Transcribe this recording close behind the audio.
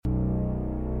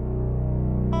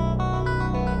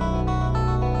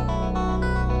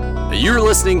You're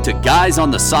listening to Guys on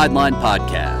the Sideline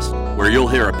podcast, where you'll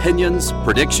hear opinions,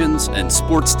 predictions, and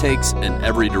sports takes in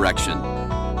every direction.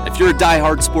 If you're a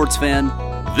diehard sports fan,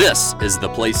 this is the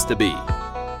place to be.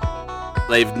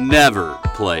 They've never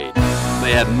played.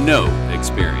 They have no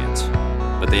experience,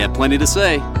 but they have plenty to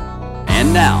say.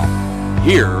 And now,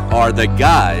 here are the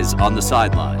Guys on the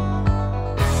Sideline.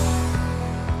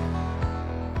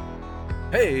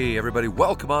 Hey, everybody,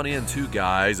 welcome on in to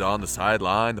Guys on the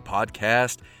Sideline, the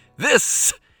podcast.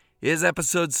 This is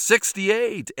episode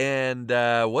 68, and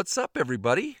what's up,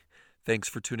 everybody? Thanks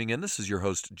for tuning in. This is your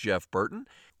host, Jeff Burton.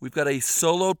 We've got a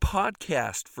solo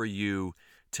podcast for you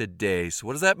today. So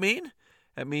what does that mean?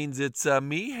 That means it's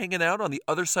me hanging out on the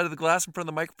other side of the glass in front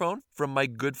of the microphone from my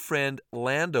good friend,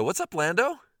 Lando. What's up,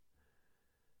 Lando?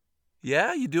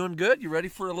 Yeah, you doing good? You ready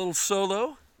for a little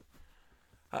solo?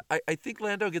 I think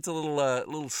Lando gets a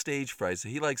little stage fright, so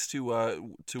he likes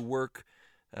to work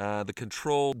the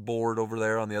control board over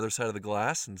there on the other side of the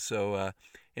glass. And so,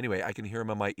 anyway, I can hear him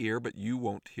in my ear, but you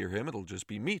won't hear him. It'll just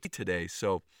be me today.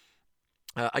 So,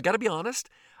 I got to be honest,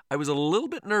 I was a little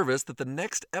bit nervous that the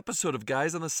next episode of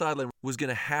Guys on the Sideline was going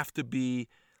to have to be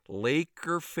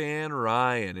Laker fan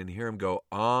Ryan and hear him go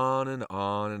on and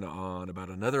on and on about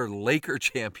another Laker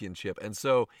championship. And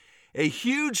so, a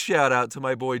huge shout out to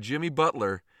my boy Jimmy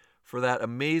Butler for that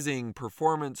amazing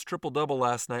performance, triple-double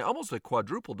last night, almost a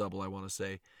quadruple-double, I want to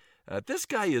say. This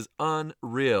guy is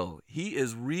unreal. He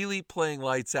is really playing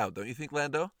lights out, don't you think,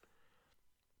 Lando?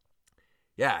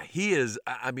 Yeah, he is,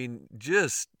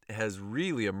 just has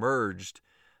really emerged.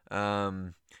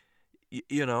 I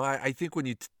think when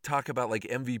you talk about like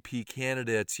MVP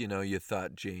candidates, you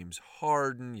thought James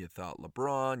Harden, you thought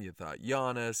LeBron, you thought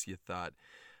Giannis, you thought,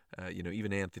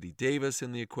 even Anthony Davis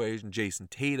in the equation, Jason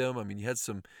Tatum. I mean, you had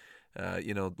some, a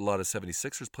lot of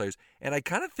 76ers players. And I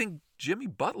kind of think Jimmy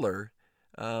Butler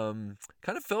kind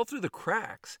of fell through the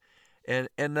cracks.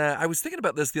 And I was thinking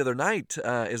about this the other night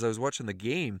as I was watching the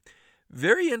game.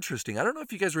 Very interesting. I don't know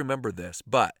if you guys remember this,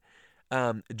 but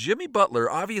Jimmy Butler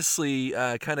obviously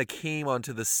kind of came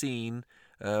onto the scene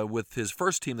with his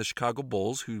first team, the Chicago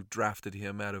Bulls, who drafted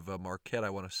him out of Marquette, I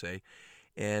want to say,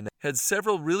 and had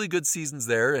several really good seasons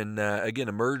there, and again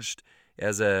emerged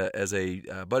as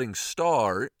a budding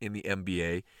star in the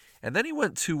NBA. And then he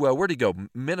went to where'd he go?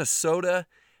 Minnesota.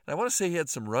 And I want to say he had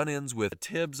some run-ins with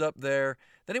Tibbs up there.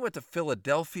 Then he went to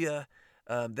Philadelphia.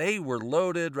 They were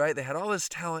loaded, right? They had all this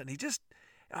talent, and he just,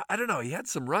 I don't know, he had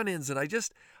some run-ins, and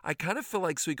I kind of feel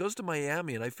like, so he goes to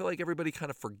Miami, and I feel like everybody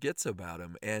kind of forgets about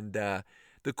him. And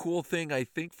the cool thing, I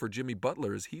think, for Jimmy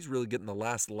Butler is he's really getting the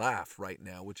last laugh right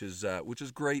now, which is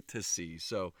great to see.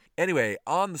 So anyway,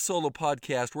 on the solo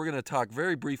podcast, we're going to talk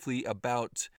very briefly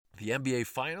about the NBA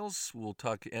Finals. We'll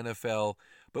talk NFL,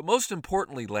 but most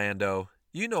importantly, Lando,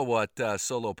 you know what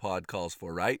solo pod calls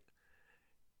for, right?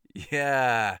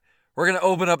 Yeah, we're going to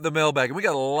open up the mailbag, and we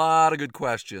got a lot of good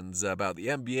questions about the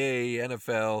NBA,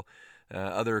 NFL,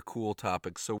 other cool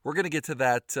topics. So we're going to get to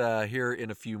that here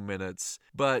in a few minutes.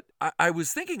 But I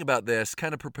was thinking about this,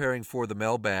 kind of preparing for the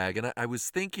mailbag, and I was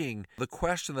thinking the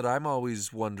question that I'm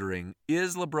always wondering,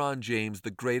 is LeBron James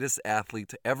the greatest athlete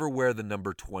to ever wear the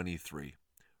number 23?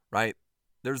 Right?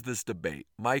 There's this debate.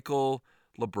 Michael,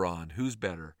 LeBron, who's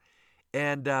better?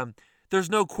 And there's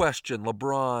no question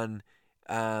LeBron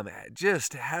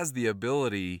just has the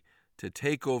ability to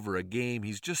take over a game.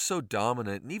 He's just so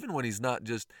dominant. And even when he's not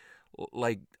just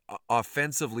like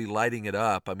offensively lighting it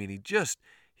up, I mean,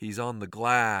 he's on the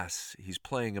glass. He's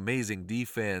playing amazing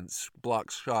defense,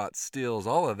 blocks shots, steals,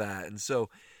 all of that. And so,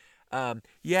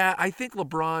 I think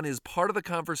LeBron is part of the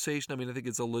conversation. I mean, I think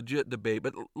it's a legit debate.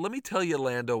 But let me tell you,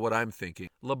 Lando, what I'm thinking.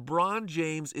 LeBron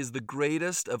James is the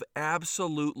greatest of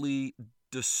absolutely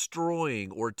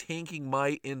destroying or tanking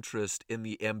my interest in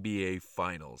the NBA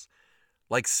Finals.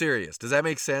 Like, serious. Does that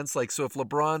make sense? Like, so if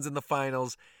LeBron's in the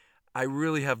finals, I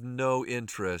really have no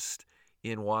interest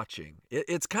in watching.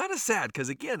 It's kind of sad because,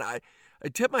 again, I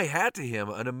tip my hat to him.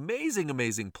 An amazing,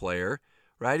 amazing player,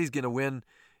 right? He's going to win.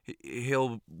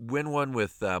 He'll win one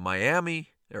with Miami,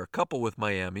 or a couple with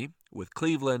Miami, with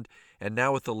Cleveland, and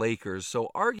now with the Lakers.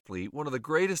 So arguably one of the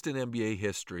greatest in NBA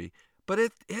history. But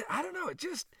I don't know, it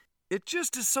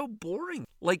just is so boring.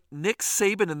 Like Nick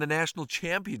Saban in the national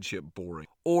championship, boring.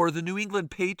 Or the New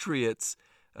England Patriots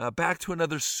back to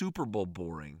another Super Bowl,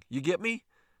 boring. You get me?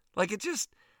 Like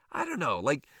I don't know.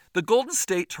 Like the Golden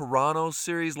State-Toronto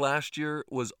series last year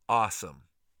was awesome.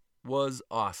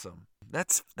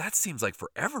 That seems like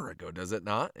forever ago, does it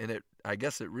not? And I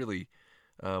guess it really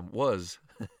was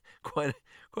quite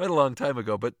a long time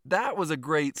ago. But that was a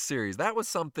great series. That was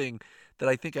something that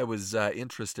I think I was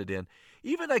interested in.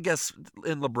 Even, I guess,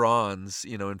 in LeBron's,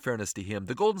 in fairness to him,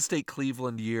 the Golden State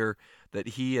Cleveland year that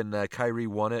he and Kyrie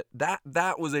won it,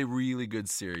 that was a really good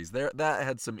series. That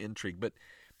had some intrigue. But,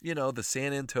 the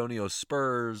San Antonio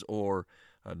Spurs or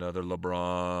another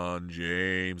LeBron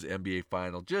James NBA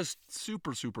final, just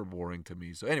super, super boring to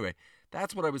me. So anyway,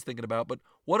 that's what I was thinking about. But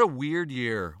what a weird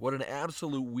year. What an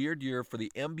absolute weird year for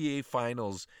the NBA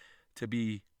finals to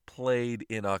be played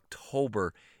in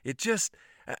October. It just,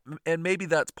 and maybe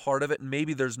that's part of it, and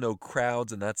maybe there's no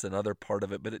crowds, and that's another part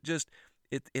of it, but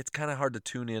it's kind of hard to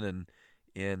tune in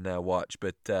and watch.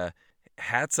 But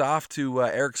hats off to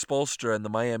Eric Spoelstra and the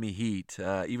Miami Heat,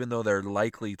 even though they're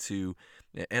likely to,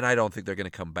 and I don't think they're going to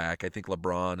come back. I think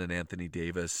LeBron and Anthony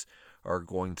Davis are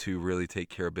going to really take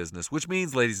care of business, which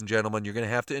means, ladies and gentlemen, you're going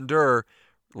to have to endure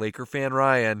Laker fan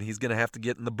Ryan. He's going to have to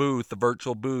get in the booth, the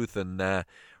virtual booth, and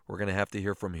we're going to have to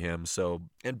hear from him. So,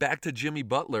 and back to Jimmy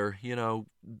Butler,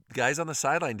 guys on the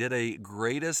sideline did a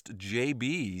greatest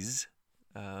JBs,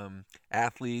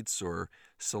 athletes or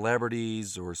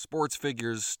celebrities or sports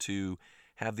figures to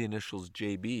have the initials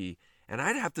JB. And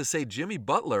I'd have to say Jimmy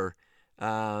Butler,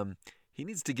 he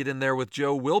needs to get in there with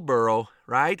Joe Wilbur,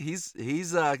 right? He's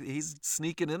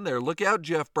sneaking in there. Look out,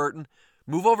 Jeff Burton.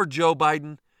 Move over, Joe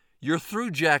Biden. You're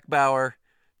through, Jack Bauer.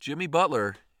 Jimmy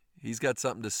Butler, he's got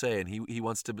something to say, and he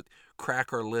wants to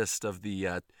crack our list of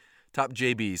the top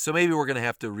JBs. So maybe we're going to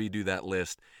have to redo that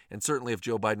list. And certainly if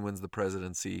Joe Biden wins the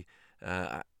presidency,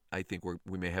 I think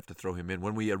we may have to throw him in.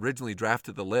 When we originally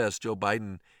drafted the list, Joe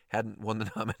Biden hadn't won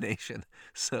the nomination.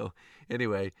 So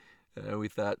anyway, we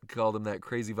called him that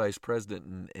crazy vice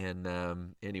president.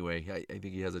 And anyway, I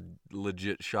think he has a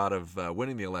legit shot of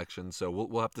winning the election. So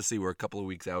we'll have to see. We're a couple of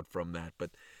weeks out from that.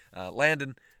 But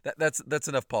Landon, that's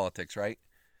enough politics, right?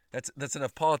 That's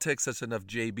enough politics. That's enough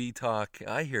JB talk.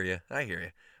 I hear you.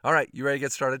 All right, you ready to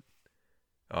get started?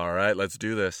 All right, let's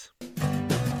do this.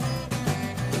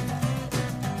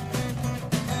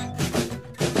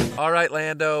 All right,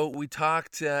 Lando, we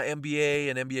talked NBA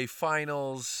and NBA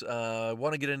Finals.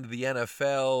 Want to get into the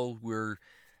NFL. We're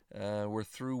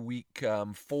through week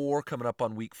 4, coming up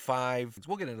on week 5.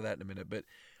 We'll get into that in a minute. But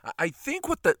I think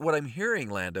what I'm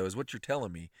hearing, Lando, is what you're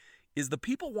telling me, is the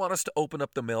people want us to open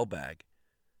up the mailbag.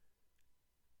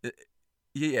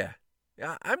 Yeah,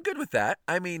 I'm good with that.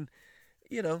 I mean,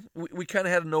 we kind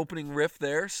of had an opening riff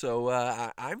there, so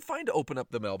I'm fine to open up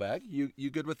the mailbag.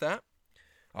 You good with that?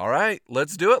 All right,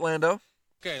 let's do it, Lando.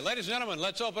 Okay, ladies and gentlemen,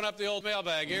 let's open up the old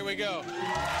mailbag. Here we go.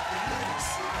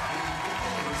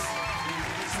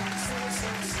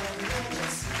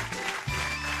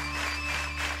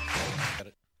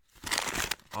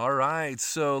 All right,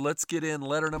 so let's get in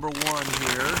letter number 1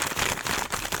 here.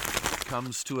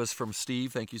 Comes to us from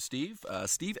Steve. Thank you, Steve.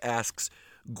 Steve asks,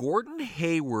 Gordon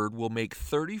Hayward will make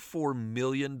 $34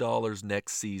 million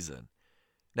next season.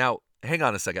 Now, hang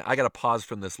on a second. I got to pause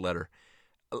from this letter.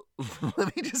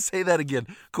 Let me just say that again.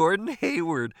 Gordon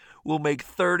Hayward will make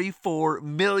 $34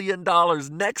 million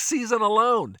next season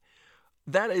alone.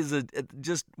 That is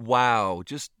just wow.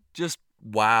 Just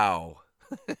wow.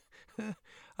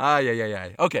 Yeah.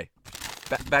 Okay,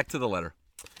 back to the letter.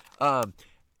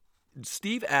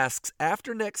 Steve asks,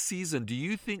 after next season, do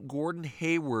you think Gordon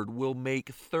Hayward will make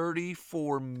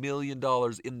 $34 million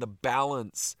in the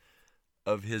balance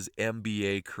of his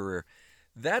NBA career?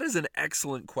 That is an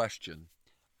excellent question.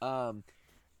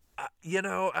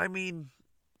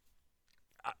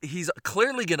 He's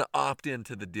clearly going to opt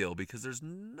into the deal because there's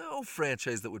no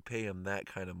franchise that would pay him that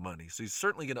kind of money. So he's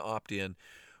certainly going to opt in,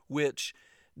 which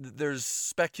there's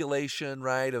speculation,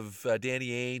 right, of Danny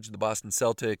Ainge and the Boston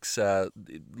Celtics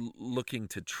looking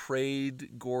to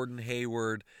trade Gordon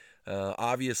Hayward.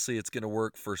 Obviously, it's going to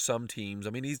work for some teams. I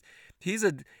mean, he's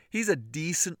a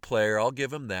decent player. I'll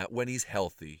give him that when he's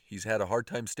healthy. He's had a hard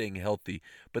time staying healthy,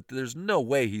 but there's no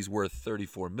way he's worth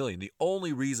 $34 million. The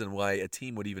only reason why a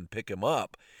team would even pick him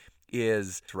up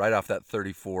is to write off that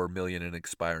 $34 million in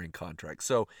expiring contract.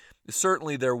 So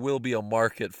certainly there will be a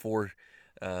market for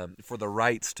the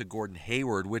rights to Gordon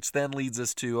Hayward, which then leads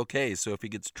us to, okay, so if he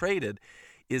gets traded,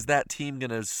 is that team going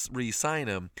to re-sign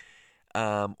him?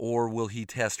 Or will he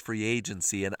test free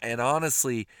agency? And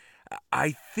honestly,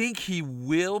 I think he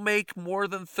will make more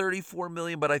than $34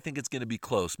 million, but I think it's going to be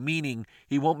close. Meaning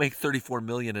he won't make $34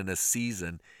 million in a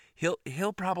season.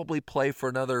 He'll probably play for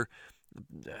another,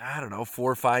 4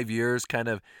 or 5 years, kind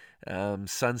of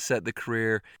sunset the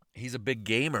career. He's a big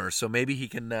gamer, so maybe he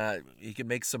can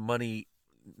make some money.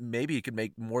 Maybe he could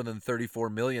make more than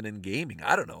 $34 million in gaming.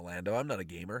 I don't know, Lando. I'm not a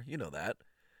gamer. You know that.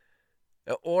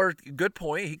 Or good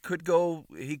point. He could go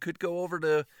over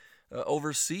to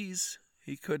overseas.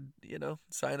 He could,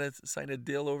 sign a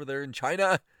deal over there in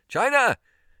China. China.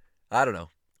 I don't know.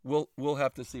 We'll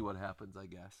have to see what happens, I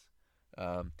guess.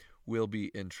 Will be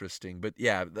interesting. But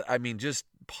yeah, I mean, just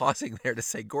pausing there to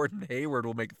say Gordon Hayward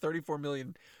will make $34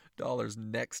 million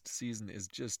next season is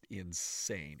just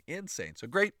insane. So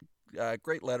great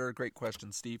letter, great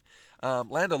question, Steve.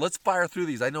 Lando, let's fire through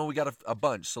these. I know we got a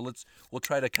bunch, so we'll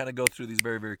try to kind of go through these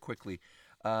very, very quickly.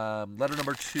 Letter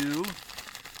number 2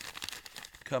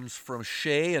 comes from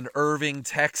Shay in Irving,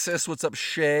 Texas. What's up,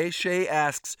 Shay? Shay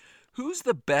asks, who's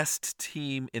the best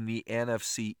team in the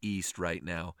NFC East right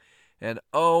now? And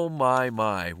oh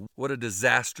my, what a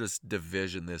disastrous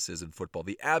division this is in football.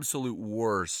 The absolute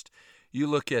worst. You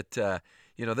look at,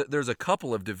 there's a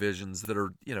couple of divisions that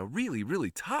are, really,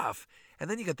 really tough. And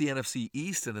then you got the NFC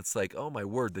East, and it's like, oh my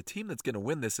word, the team that's going to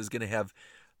win this is going to have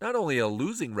not only a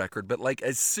losing record, but like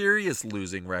a serious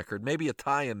losing record. Maybe a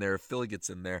tie in there if Philly gets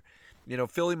in there.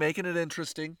 Philly making it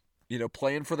interesting,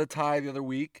 playing for the tie the other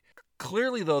week.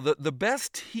 Clearly, though, the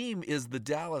best team is the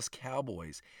Dallas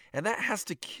Cowboys. And that has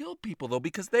to kill people, though,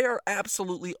 because they are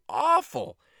absolutely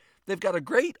awful. They've got a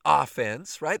great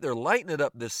offense, right? They're lighting it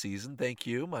up this season. Thank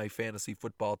you, my fantasy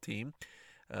football team.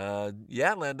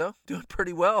 Yeah, Lando, doing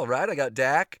pretty well, right? I got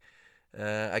Dak.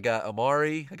 I got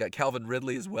Amari. I got Calvin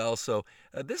Ridley as well. So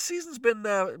this season's been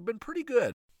pretty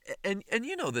good. And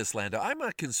you know this, Lando. I'm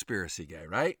a conspiracy guy,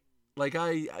 right? Like,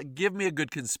 give me a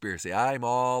good conspiracy. I'm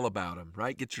all about them,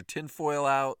 right? Get your tinfoil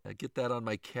out. Get that on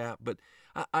my cap. But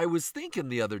I was thinking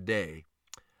the other day,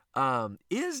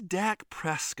 is Dak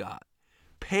Prescott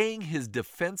paying his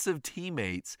defensive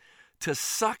teammates to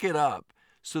suck it up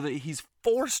so that he's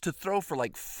forced to throw for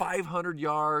like 500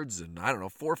 yards and,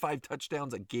 4 or 5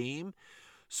 touchdowns a game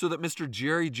so that Mr.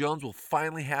 Jerry Jones will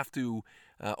finally have to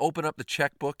open up the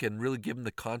checkbook and really give him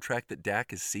the contract that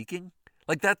Dak is seeking?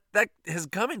 Like that has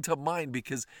come into mind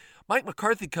because Mike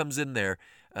McCarthy comes in there.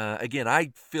 Again,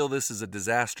 I feel this is a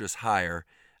disastrous hire.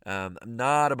 I'm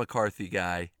not a McCarthy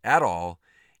guy at all.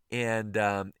 And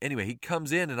anyway, he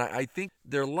comes in, and I think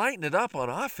they're lighting it up on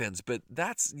offense, but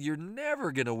you're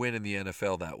never going to win in the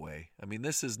NFL that way. I mean,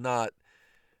 this is not,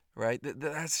 right?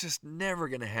 That's just never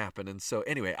going to happen. And so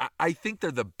anyway, I think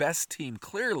they're the best team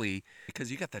clearly because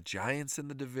you got the Giants in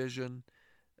the division.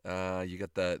 You got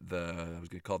I was going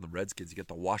to call them Redskins. You got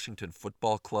the Washington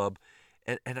Football Club.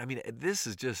 And I mean, this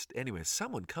is just, anyway,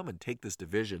 someone come and take this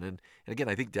division. And again,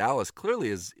 I think Dallas clearly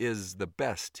is the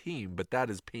best team, but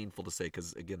that is painful to say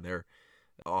because, again, they're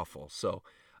awful. So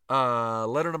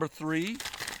letter number 3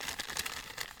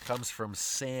 comes from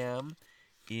Sam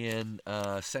in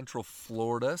Central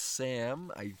Florida.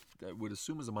 Sam, I would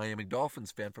assume, is a Miami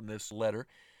Dolphins fan from this letter.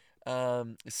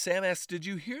 Sam asks, did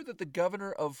you hear that the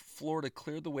governor of Florida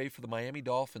cleared the way for the Miami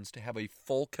Dolphins to have a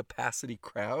full capacity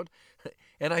crowd?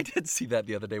 And I did see that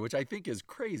the other day, which I think is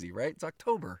crazy, right? It's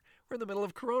October. We're in the middle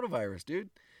of coronavirus, dude.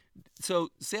 So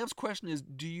Sam's question is,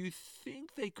 do you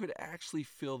think they could actually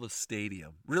fill the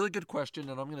stadium? Really good question,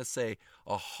 and I'm going to say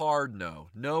a hard no.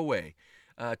 No way.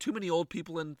 Too many old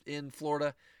people in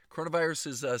Florida. Coronavirus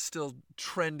is still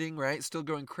trending, right? Still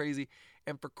going crazy.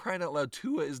 And for crying out loud,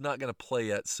 Tua is not going to play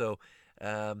yet. So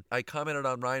I commented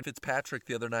on Ryan Fitzpatrick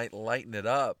the other night, lighting it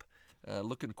up,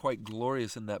 looking quite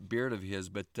glorious in that beard of his.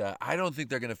 But I don't think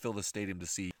they're going to fill the stadium to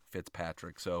see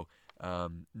Fitzpatrick. So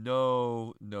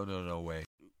no way.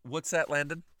 What's that,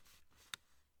 Landon?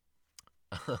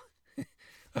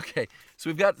 Okay, so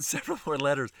we've got several more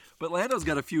letters. But Lando's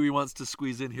got a few he wants to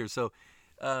squeeze in here. So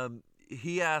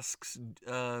he asks,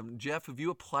 Jeff, have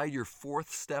you applied your 4th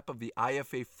step of the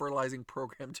IFA fertilizing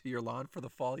program to your lawn for the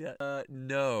fall yet?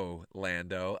 No,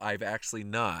 Lando, I've actually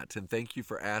not. And thank you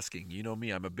for asking. You know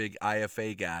me, I'm a big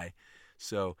IFA guy.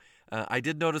 So I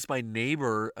did notice my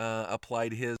neighbor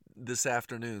applied his this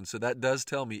afternoon. So that does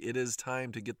tell me it is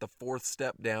time to get the 4th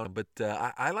step down. But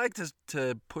I like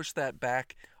to push that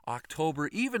back October,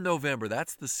 even November.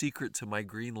 That's the secret to my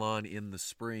green lawn in the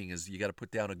spring is you got to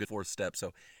put down a good 4th step.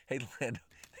 So, hey, Lando,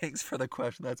 thanks for the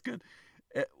question. That's good.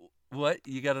 What?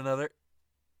 You got another?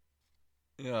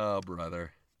 Oh,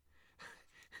 brother.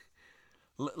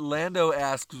 Lando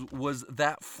asks, was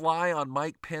that fly on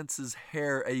Mike Pence's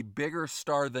hair a bigger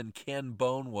star than Ken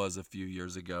Bone was a few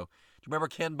years ago? Do you remember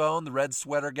Ken Bone, the red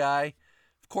sweater guy?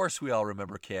 Of course we all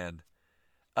remember Ken.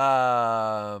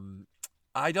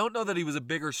 I don't know that he was a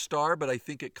bigger star, but I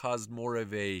think it caused more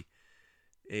of I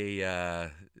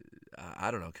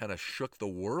don't know, kind of shook the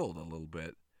world a little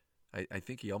bit. I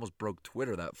think he almost broke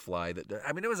Twitter, that fly.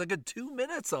 It was a good 2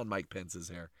 minutes on Mike Pence's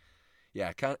hair.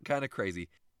 Yeah, kind of crazy.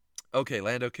 Okay,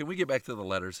 Lando, can we get back to the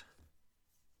letters?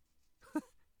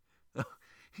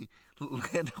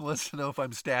 Lando wants to know if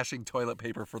I'm stashing toilet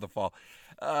paper for the fall.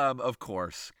 Of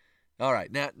course. All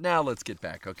right, now let's get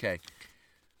back, okay.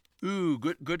 Ooh,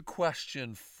 good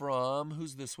question from,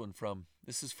 who's this one from?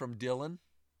 This is from Dylan.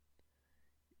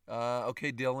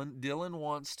 Okay, Dylan. Dylan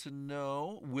wants to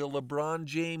know, will LeBron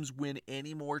James win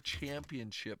any more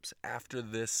championships after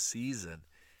this season?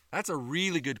 That's a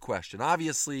really good question.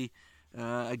 Obviously,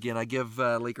 again, I give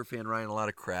Laker fan Ryan a lot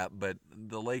of crap, but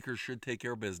the Lakers should take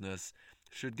care of business,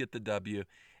 should get the W.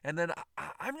 And then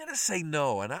I'm going to say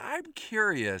no, and I'm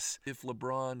curious if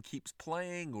LeBron keeps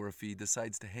playing or if he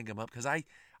decides to hang him up, because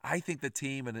I think the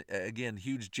team, and again,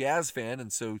 huge Jazz fan,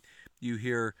 and so you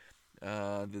hear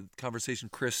the conversation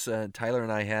Chris, Tyler,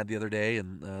 and I had the other day,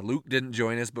 and Luke didn't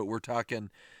join us, but we're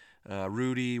talking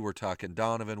Rudy, we're talking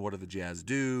Donovan, what do the Jazz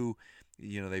do?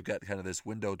 You know, they've got kind of this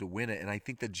window to win it, and I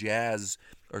think the Jazz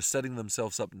are setting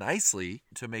themselves up nicely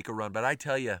to make a run. But I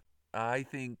tell you, I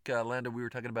think, Lando, we were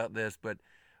talking about this, but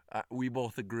we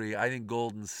both agree. I think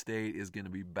Golden State is going to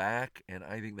be back, and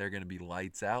I think they're going to be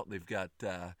lights out. They've got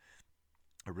a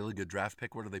really good draft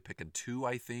pick. What are they picking? 2,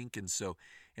 I think. And so,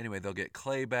 anyway, they'll get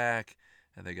Clay back,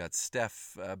 and they got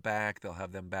Steph back. They'll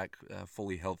have them back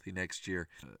fully healthy next year.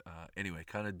 Anyway,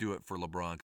 kind of do it for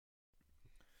LeBron.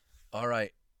 All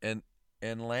right, and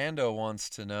Lando wants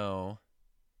to know,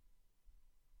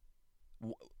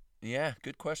 yeah,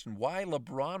 good question, why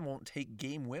LeBron won't take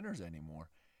game winners anymore.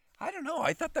 I don't know.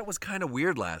 I thought that was kind of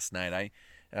weird last night.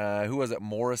 Who was it?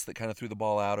 Morris that kind of threw the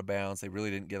ball out of bounds. They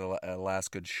really didn't get a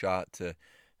last good shot to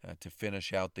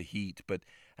finish out the Heat. But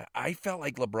I felt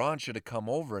like LeBron should have come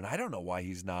over, and I don't know why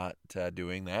he's not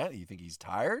doing that. You think he's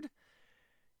tired?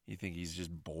 You think he's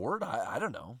just bored? I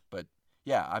don't know. But,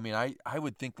 yeah, I mean, I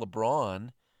would think LeBron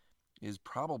is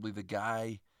probably the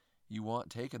guy you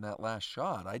want taking that last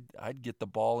shot. I'd get the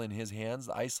ball in his hands,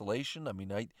 the isolation. I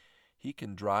mean, he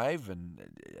can drive, and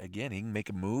again, he can make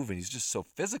a move, and he's just so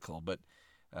physical. But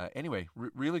anyway,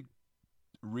 really,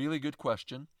 really good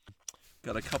question.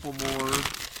 Got a couple more.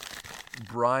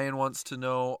 Brian wants to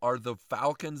know, are the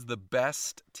Falcons the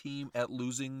best team at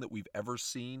losing that we've ever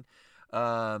seen?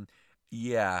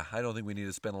 Yeah, I don't think we need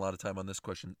to spend a lot of time on this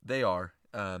question. They are.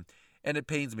 And it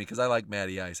pains me because I like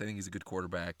Matty Ice. I think he's a good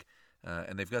quarterback.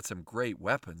 And they've got some great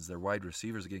weapons. Their wide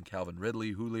receivers, again, Calvin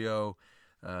Ridley, Julio,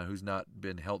 who's not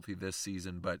been healthy this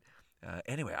season. But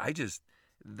anyway, I just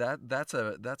that's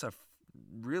a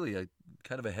really a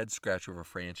kind of a head scratcher of a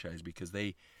franchise because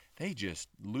they just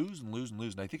lose and lose and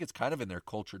lose. And I think it's kind of in their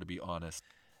culture, to be honest.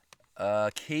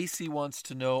 Casey wants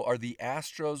to know, are the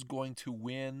Astros going to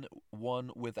win one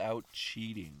without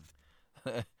cheating?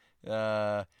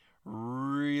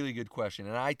 Really good question.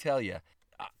 And I tell you,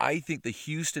 I think the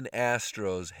Houston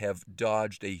Astros have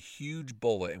dodged a huge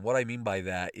bullet. And what I mean by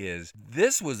that is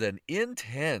this was an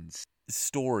intense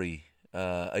story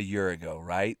a year ago,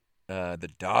 right? The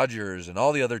Dodgers and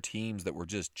all the other teams that were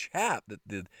just chapped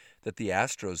that the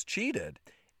Astros cheated.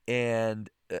 And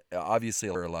obviously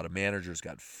a lot of managers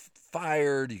got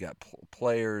fired. You got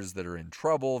players that are in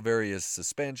trouble, various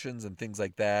suspensions and things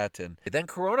like that. And then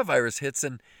coronavirus hits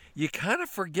and you kind of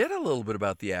forget a little bit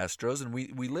about the Astros. And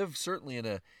we live certainly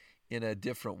in a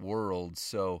different world.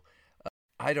 So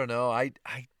I don't know.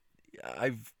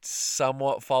 I've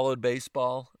somewhat followed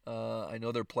baseball. I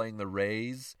know they're playing the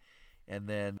Rays. And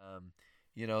then,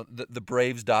 the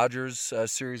Braves-Dodgers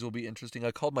series will be interesting.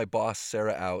 I called my boss,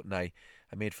 Sarah, out, and I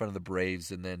made fun of the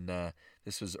Braves. And then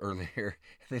this was earlier.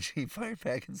 And then she fired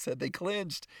back and said they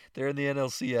clinched. They're in the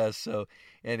NLCS. So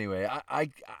anyway,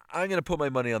 I'm going to put my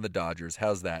money on the Dodgers.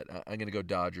 How's that? I'm going to go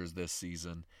Dodgers this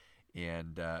season.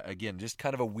 And again, just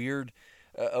kind of a weird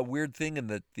thing in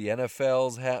that the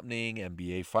NFL's happening,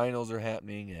 NBA finals are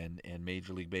happening, and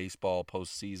Major League Baseball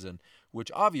postseason, which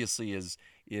obviously is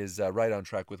right on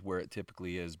track with where it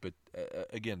typically is. But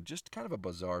again, just kind of a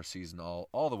bizarre season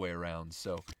all the way around.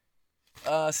 So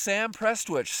Sam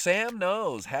Prestwich, Sam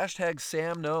knows,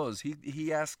 #Sam knows.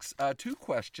 He asks 2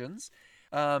 questions.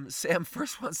 Sam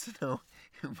first wants to know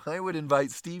if I would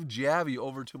invite Steve Javie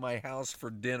over to my house for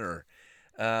dinner.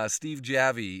 Steve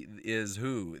Javie is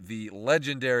who? The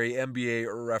legendary NBA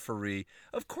referee.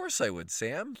 Of course I would,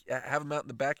 Sam. Have him out in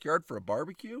the backyard for a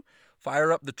barbecue.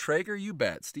 Fire up the Traeger, you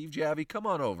bet. Steve Javie, come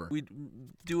on over. We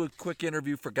do a quick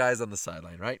interview for guys on the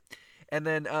sideline, right? And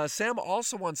then Sam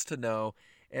also wants to know,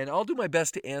 and I'll do my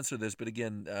best to answer this, but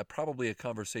again, probably a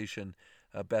conversation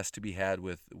best to be had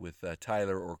with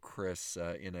Tyler or Chris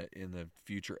in a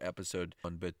future episode.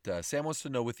 But Sam wants to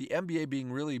know, with the NBA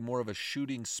being really more of a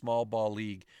shooting small ball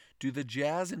league, do the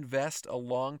Jazz invest a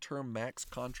long-term max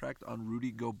contract on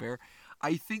Rudy Gobert?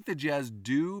 I think the Jazz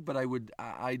do, but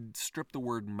I'd strip the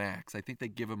word max. I think they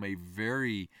give him a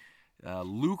very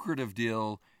lucrative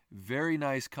deal, very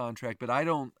nice contract, but I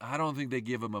don't think they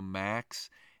give him a max,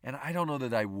 and I don't know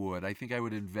that I would. I think I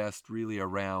would invest really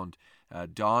around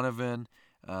Donovan,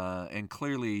 and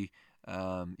clearly,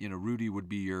 Rudy would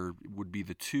be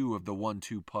the two of the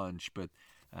 1-2 punch, but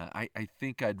I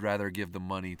think I'd rather give the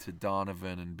money to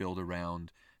Donovan and build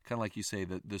around, kind of like you say,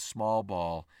 the small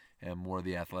ball and more of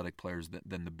the athletic players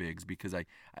than the bigs, because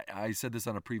I said this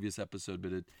on a previous episode,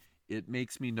 but it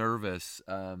makes me nervous,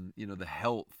 the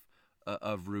health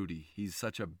of Rudy. He's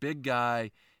such a big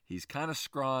guy. He's kind of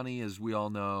scrawny, as we all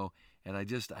know, and I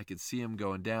could see him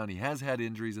going down. He has had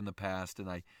injuries in the past, and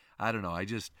I don't know.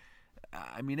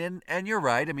 And you're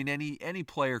right. I mean, any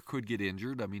player could get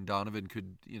injured. I mean, Donovan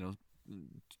could,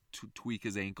 tweak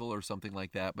his ankle or something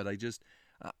like that, but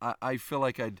I feel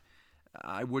like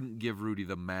I wouldn't give Rudy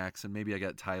the max, and maybe I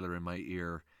got Tyler in my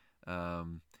ear.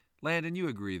 Landon, you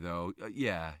agree, though?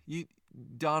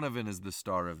 Donovan is the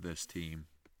star of this team.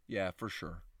 Yeah, for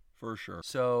sure.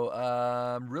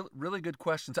 So, really good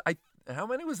questions. How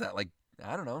many was that? Like,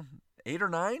 I don't know, 8 or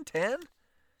 9, 10?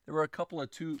 There were a couple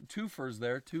of twofers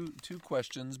there, two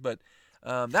questions, but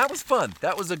that was fun.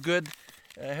 That was a good.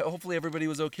 Hopefully, everybody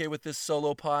was okay with this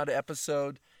solo pod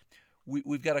episode.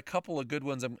 We've got a couple of good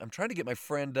ones. I'm trying to get my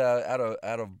friend out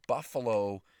of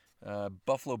Buffalo,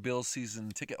 Buffalo Bills season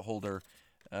ticket holder,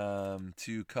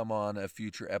 to come on a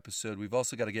future episode. We've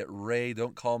also got to get Ray,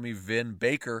 don't call me Vin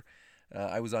Baker.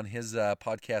 I was on his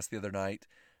podcast the other night,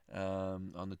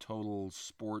 on the Total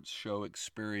Sports Show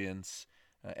Experience,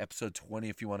 episode 20,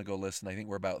 if you want to go listen. I think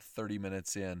we're about 30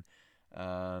 minutes in.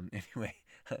 Anyway,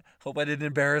 hope I didn't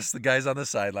embarrass the guys on the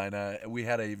sideline. We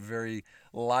had a very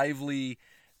lively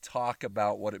talk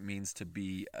about what it means to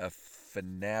be a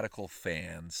fanatical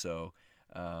fan. So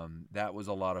that was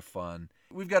a lot of fun.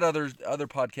 We've got other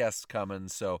podcasts coming.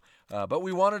 So, but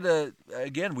we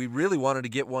really wanted to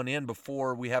get one in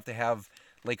before we have to have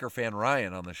Laker fan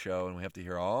Ryan on the show, and we have to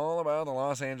hear all about the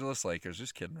Los Angeles Lakers.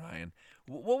 Just kidding, Ryan.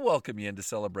 We'll welcome you in to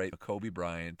celebrate Kobe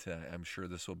Bryant. I'm sure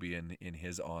this will be in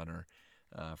his honor,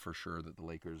 for sure, that the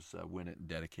Lakers win it and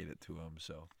dedicate it to him.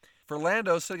 So, for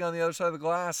Lando sitting on the other side of the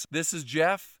glass, this is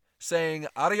Jeff saying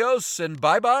adios and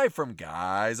bye-bye from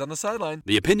Guys on the Sideline.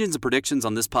 The opinions and predictions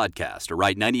on this podcast are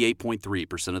right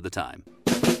 98.3% of the time.